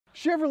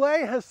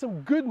Chevrolet has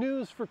some good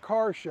news for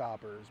car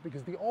shoppers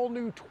because the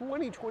all-new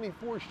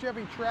 2024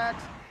 Chevy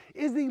Trax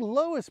is the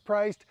lowest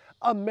priced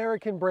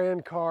American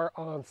brand car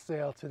on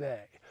sale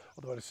today.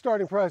 Although at a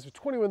starting price of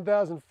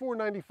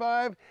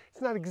 $21,495,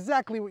 it's not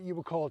exactly what you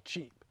would call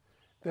cheap.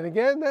 Then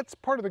again, that's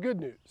part of the good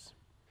news.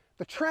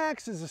 The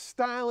Trax is a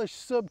stylish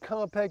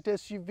subcompact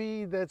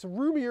SUV that's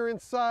roomier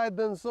inside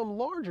than some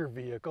larger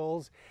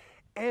vehicles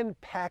and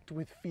packed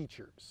with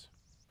features.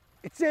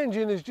 Its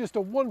engine is just a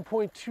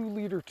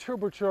 1.2-liter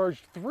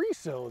turbocharged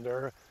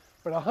 3-cylinder,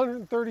 but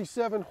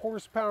 137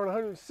 horsepower and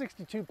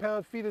 162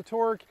 pound-feet of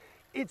torque.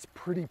 It's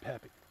pretty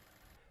peppy.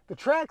 The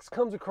Trax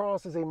comes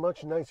across as a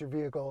much nicer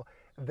vehicle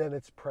than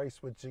its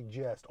price would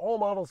suggest. All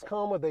models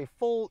come with a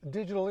full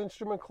digital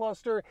instrument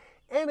cluster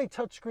and a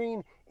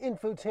touchscreen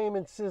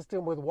infotainment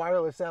system with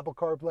wireless Apple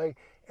CarPlay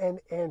and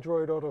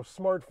Android Auto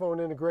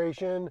smartphone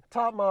integration.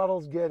 Top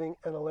models getting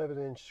an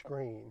 11-inch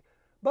screen.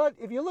 But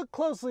if you look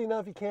closely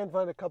enough, you can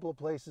find a couple of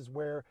places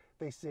where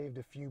they saved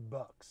a few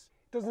bucks.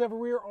 It doesn't have a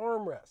rear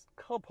armrest,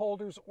 cup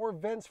holders, or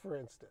vents, for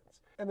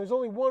instance. And there's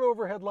only one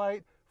overhead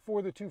light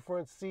for the two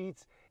front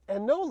seats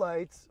and no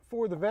lights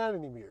for the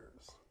vanity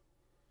mirrors.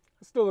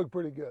 They still look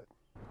pretty good.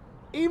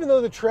 Even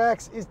though the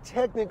Trax is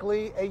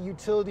technically a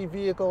utility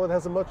vehicle, it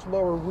has a much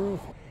lower roof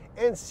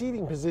and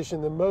seating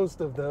position than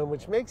most of them,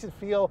 which makes it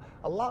feel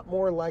a lot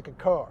more like a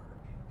car.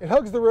 It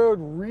hugs the road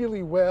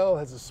really well,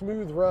 has a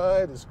smooth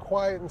ride, is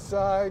quiet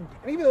inside,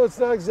 and even though it's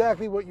not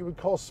exactly what you would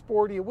call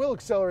sporty, it will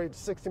accelerate to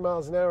 60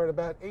 miles an hour in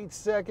about 8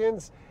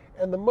 seconds,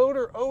 and the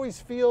motor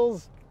always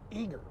feels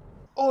eager.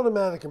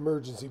 Automatic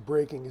emergency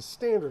braking is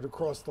standard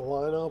across the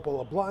lineup, while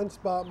a blind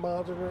spot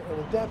monitor and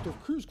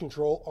adaptive cruise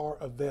control are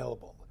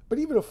available. But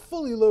even a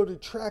fully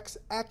loaded Trax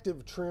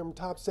Active trim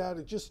tops out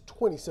at just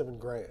 27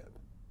 grand.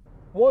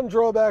 One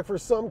drawback for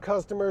some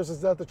customers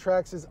is that the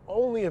Trax is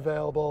only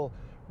available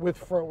with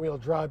front-wheel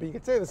drive, but you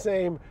could say the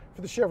same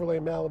for the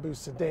Chevrolet Malibu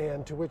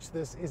sedan, to which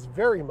this is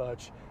very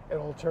much an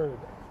alternative.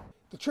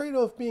 The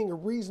trade-off being a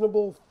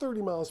reasonable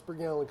 30 miles per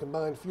gallon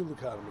combined fuel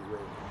economy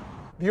rating.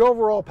 The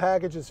overall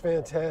package is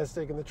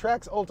fantastic, and the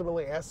Trax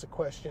ultimately asks the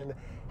question,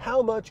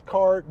 how much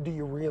car do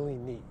you really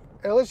need?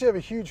 And unless you have a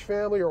huge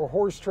family or a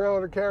horse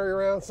trailer to carry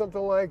around,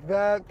 something like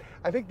that,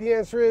 I think the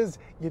answer is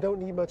you don't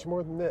need much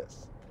more than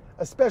this,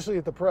 especially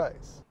at the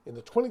price. In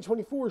the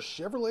 2024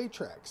 Chevrolet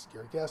Trax,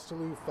 Gary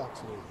Gastelou,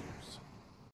 Fox News.